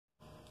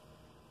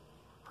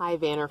Hi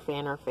Vanner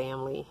Fanner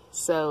family.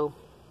 So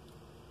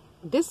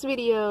this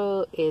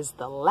video is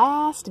the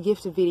last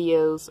gift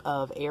videos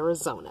of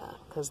Arizona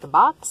because the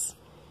box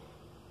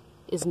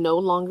is no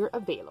longer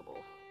available.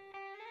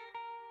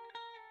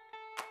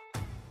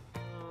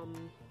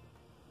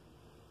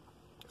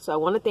 So I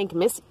want to thank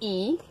Miss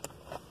E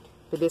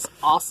for this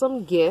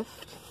awesome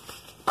gift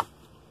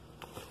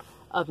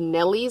of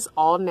Nellie's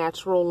All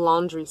Natural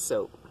Laundry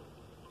Soap.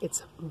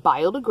 It's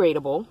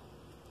biodegradable,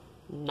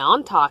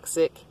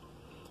 non-toxic,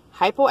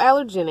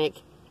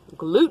 hypoallergenic,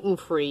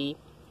 gluten-free,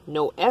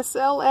 no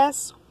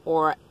SLS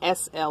or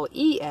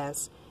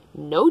SLES,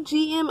 no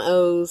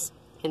GMOs,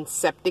 and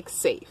septic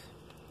safe.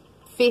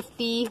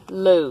 50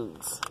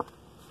 loads.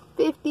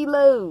 50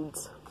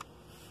 loads.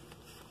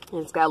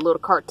 And it's got a little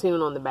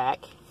cartoon on the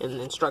back and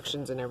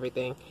instructions and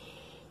everything.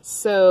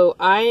 So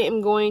I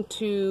am going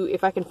to,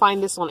 if I can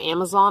find this on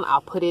Amazon, I'll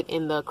put it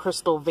in the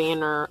Crystal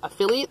Vanner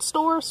affiliate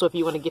store. So if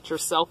you want to get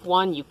yourself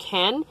one, you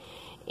can.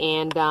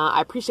 And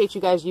I appreciate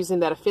you guys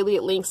using that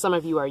affiliate link. Some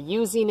of you are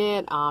using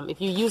it.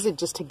 If you use it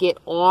just to get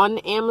on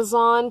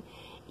Amazon,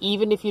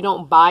 even if you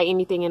don't buy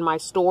anything in my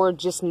store,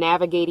 just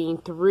navigating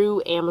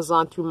through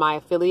Amazon through my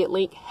affiliate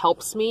link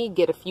helps me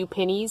get a few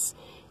pennies.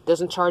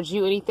 Doesn't charge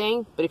you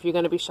anything, but if you're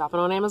going to be shopping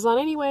on Amazon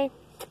anyway,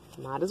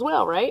 might as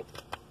well, right?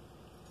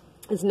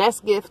 This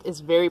next gift is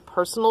very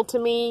personal to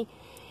me,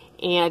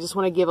 and I just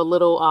want to give a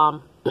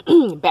little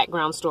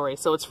background story.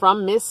 So it's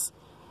from Miss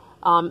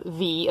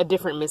V, a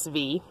different Miss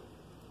V.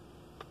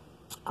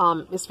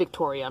 Miss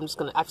Victoria.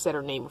 I've said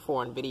her name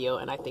before on video,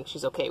 and I think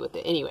she's okay with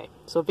it. Anyway,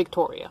 so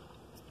Victoria.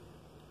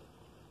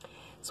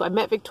 So I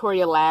met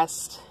Victoria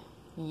last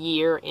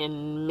year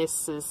in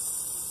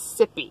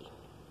Mississippi,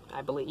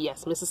 I believe.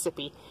 Yes,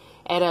 Mississippi,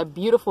 at a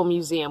beautiful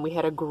museum. We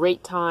had a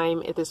great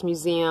time at this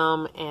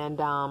museum,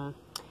 and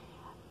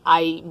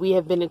we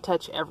have been in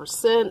touch ever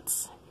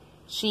since.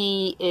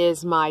 She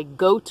is my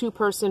go-to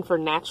person for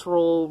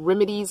natural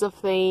remedies of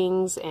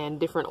things and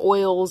different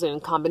oils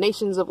and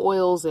combinations of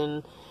oils.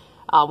 And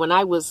when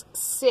I was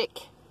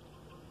sick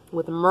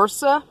with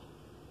MRSA,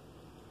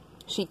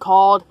 she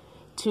called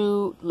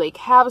to Lake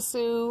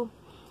Havasu,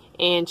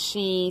 and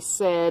she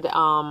said,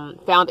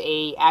 found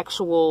a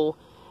actual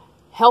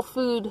health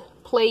food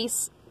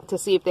place to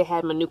see if they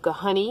had Manuka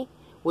honey,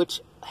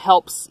 which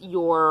helps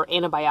your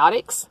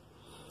antibiotics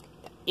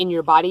in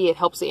your body. It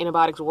helps the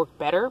antibiotics work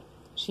better.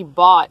 She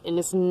bought, and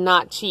it's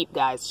not cheap,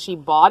 guys. She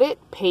bought it,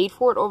 paid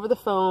for it over the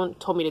phone,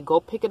 told me to go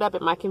pick it up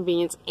at my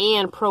convenience,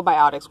 and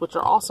probiotics, which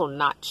are also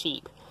not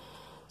cheap.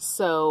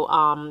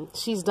 So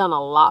she's done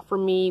a lot for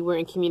me. We're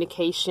in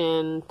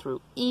communication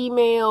through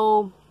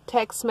email,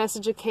 text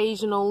message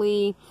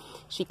occasionally.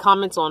 She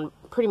comments on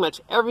pretty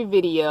much every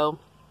video,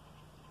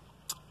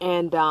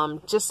 and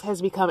just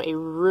has become a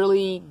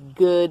really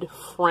good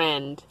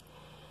friend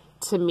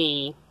to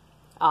me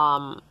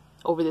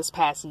over this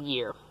past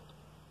year.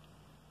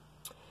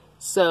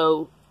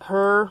 So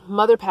her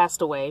mother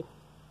passed away,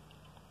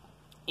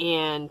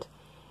 and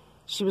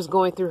she was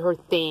going through her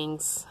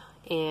things,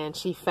 and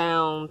she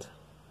found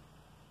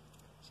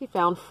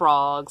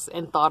frogs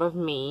and thought of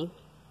me.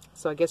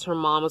 So I guess her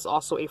mom was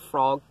also a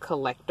frog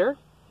collector.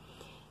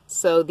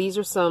 So these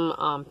are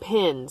some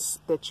pins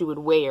that you would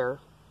wear.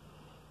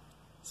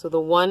 So the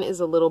one is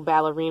a little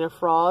ballerina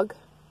frog,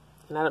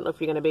 and I don't know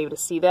if you're going to be able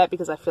to see that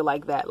because I feel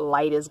like that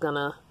light is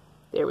gonna,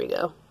 there we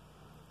go.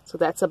 So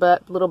that's a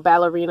little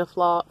ballerina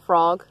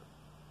frog,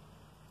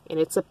 and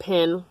it's a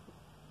pin.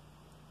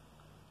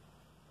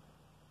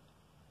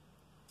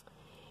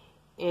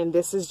 And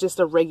this is just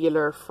a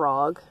regular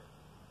frog.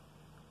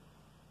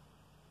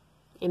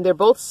 And they're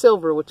both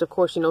silver, which of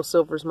course, you know,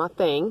 silver is my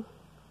thing.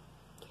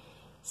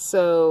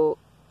 So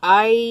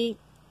I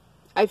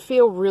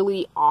feel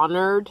really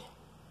honored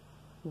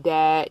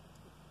that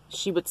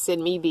she would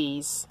send me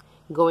these,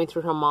 going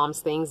through her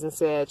mom's things,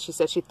 and she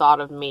said she thought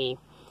of me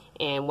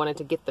and wanted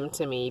to get them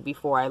to me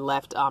before I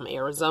left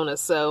Arizona.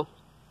 So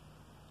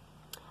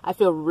I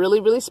feel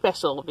really, really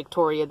special,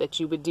 Victoria, that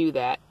you would do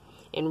that,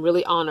 and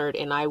really honored.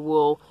 And I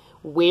will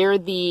wear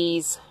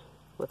these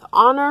with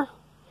honor,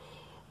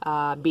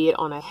 be it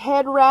on a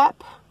head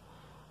wrap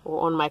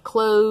or on my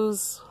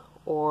clothes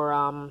or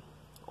on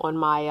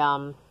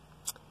my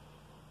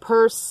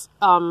purse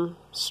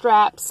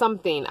strap,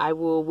 something. I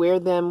will wear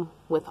them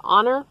with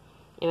honor.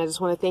 And I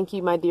just want to thank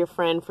you, my dear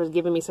friend, for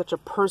giving me such a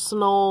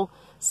personal,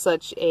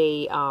 such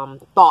a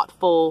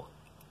thoughtful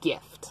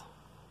gift.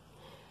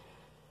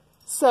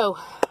 So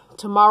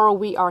tomorrow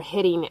we are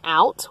heading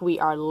out. We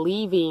are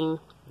leaving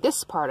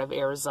this part of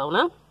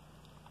Arizona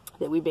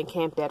that we've been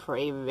camped at for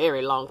a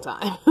very long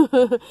time.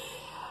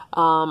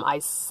 I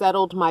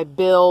settled my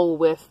bill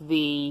with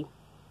the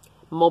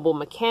mobile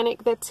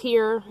mechanic that's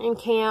here in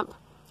camp.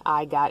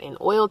 I got an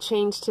oil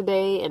change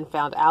today and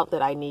found out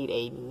that I need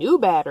a new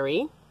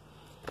battery.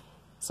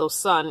 So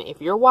son,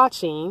 if you're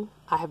watching,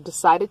 I have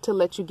decided to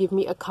let you give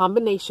me a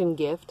combination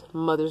gift,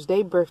 Mother's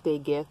Day birthday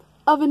gift,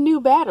 of a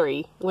new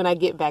battery when I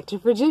get back to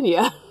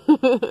Virginia.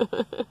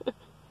 I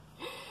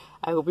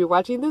hope you're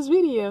watching this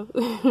video.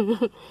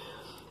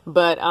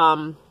 But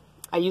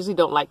I usually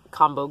don't like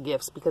combo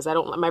gifts because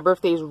my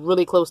birthday is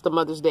really close to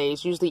Mother's Day.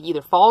 It's usually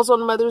either falls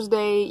on Mother's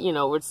Day, you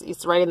know,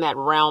 it's right in that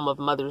realm of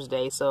Mother's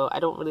Day. So I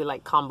don't really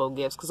like combo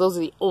gifts because those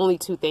are the only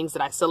two things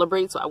that I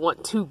celebrate. So I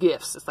want two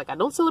gifts. It's like, I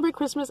don't celebrate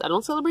Christmas. I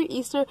don't celebrate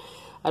Easter.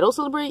 I don't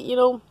celebrate, you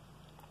know,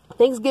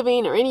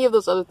 Thanksgiving or any of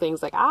those other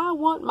things. Like, I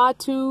want my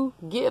two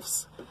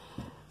gifts.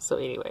 So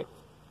anyway,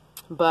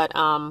 but,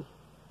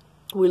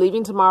 we're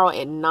leaving tomorrow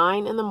at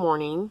 9 in the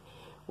morning.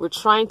 We're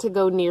trying to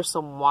go near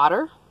some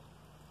water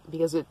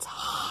because it's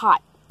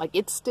hot. Like,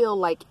 it's still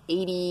like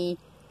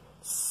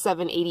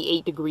 87,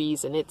 88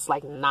 degrees and it's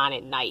like 9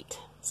 at night.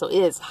 So it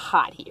is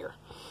hot here.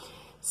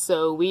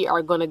 So we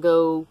are going to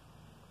go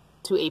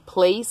to a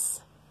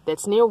place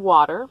that's near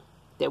water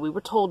that we were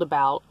told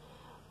about,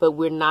 but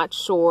we're not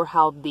sure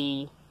how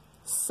the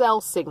cell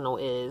signal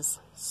is.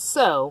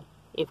 So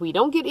if we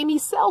don't get any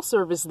cell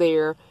service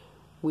there,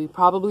 we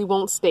probably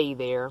won't stay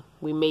there.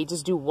 We may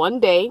just do one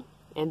day,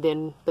 and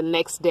then the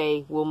next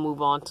day we'll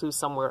move on to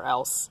somewhere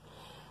else.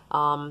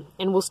 And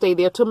we'll stay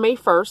there till May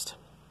 1st.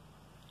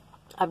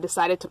 I've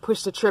decided to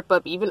push the trip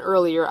up even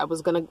earlier. I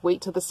was going to wait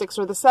till the 6th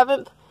or the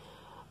 7th,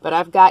 but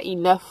I've got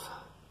enough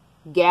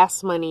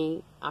gas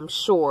money, I'm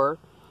sure,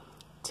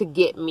 to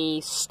get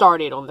me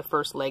started on the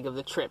first leg of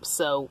the trip.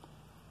 So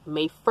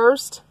May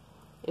 1st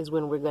is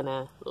when we're going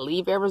to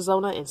leave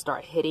Arizona and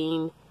start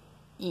heading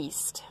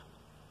east.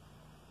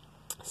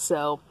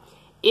 So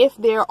if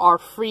there are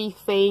free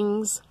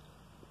things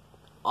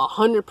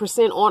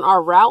 100% on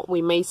our route, we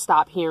may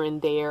stop here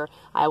and there.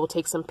 I will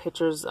take some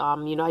pictures.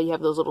 You know how you have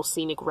those little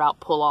scenic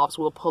route pull-offs?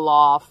 We'll pull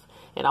off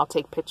and I'll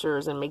take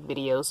pictures and make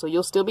videos. So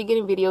you'll still be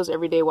getting videos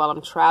every day while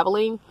I'm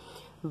traveling.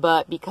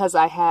 But because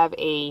I have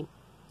a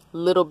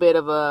little bit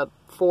of a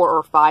 4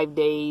 or 5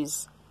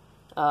 days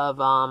of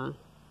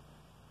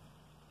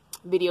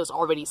videos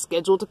already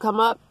scheduled to come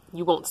up,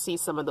 you won't see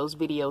some of those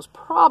videos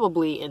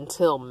probably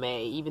until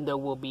May. Even though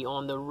we'll be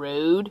on the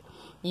road,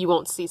 you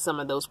won't see some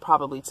of those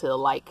probably till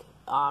like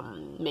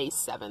May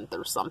 7th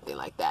or something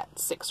like that.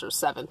 6th or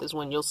 7th is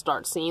when you'll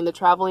start seeing the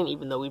traveling.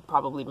 Even though we've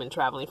probably been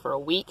traveling for a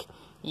week,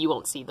 you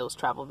won't see those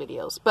travel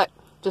videos. But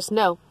just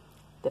know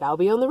that I'll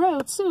be on the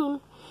road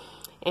soon.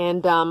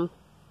 And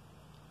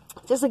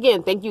just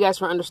again, thank you guys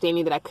for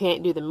understanding that I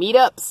can't do the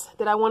meetups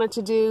that I wanted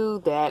to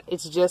do, that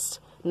it's just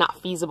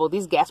not feasible.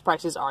 These gas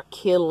prices are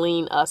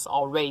killing us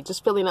already.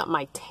 Just filling up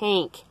my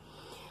tank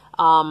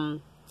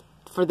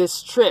for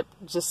this trip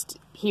just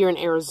here in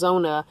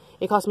Arizona,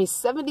 it cost me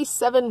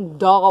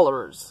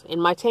 $77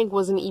 and my tank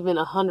wasn't even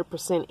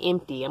 100%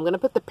 empty. I'm going to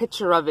put the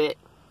picture of it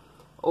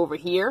over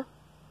here,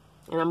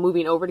 and I'm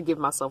moving over to give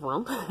myself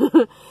room.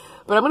 But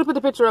I'm going to put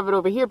the picture of it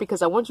over here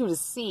because I want you to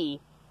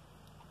see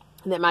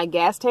that my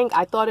gas tank,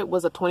 I thought it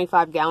was a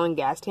 25-gallon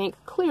gas tank.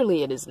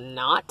 Clearly it is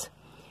not,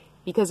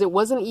 because it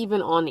wasn't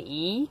even on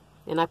E,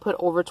 and I put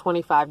over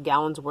 25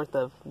 gallons worth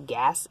of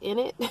gas in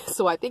it.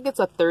 So I think it's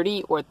a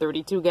 30 or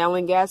 32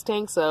 gallon gas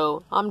tank.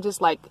 So I'm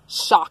just like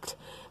shocked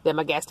that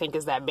my gas tank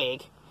is that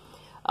big.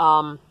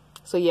 So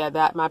yeah,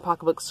 that my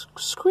pocketbook's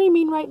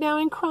screaming right now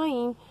and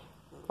crying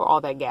for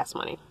all that gas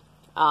money.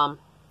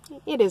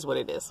 It is what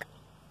it is.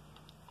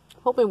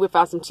 Hoping we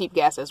found some cheap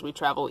gas as we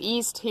travel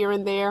east here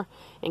and there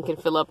and can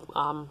fill up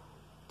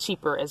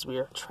cheaper as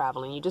we're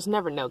traveling. You just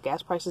never know.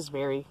 Gas prices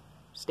vary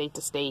state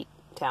to state,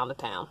 town to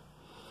town.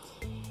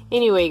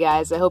 Anyway,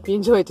 guys, I hope you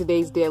enjoyed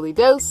today's Daily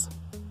Dose.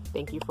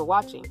 Thank you for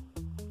watching.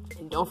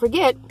 And don't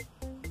forget,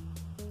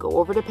 go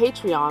over to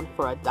Patreon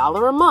for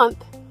 $1 a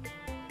month.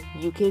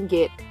 You can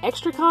get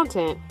extra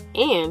content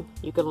and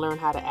you can learn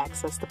how to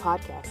access the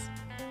podcast.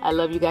 I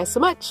love you guys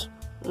so much.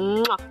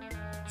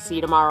 Mwah. See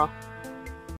you tomorrow.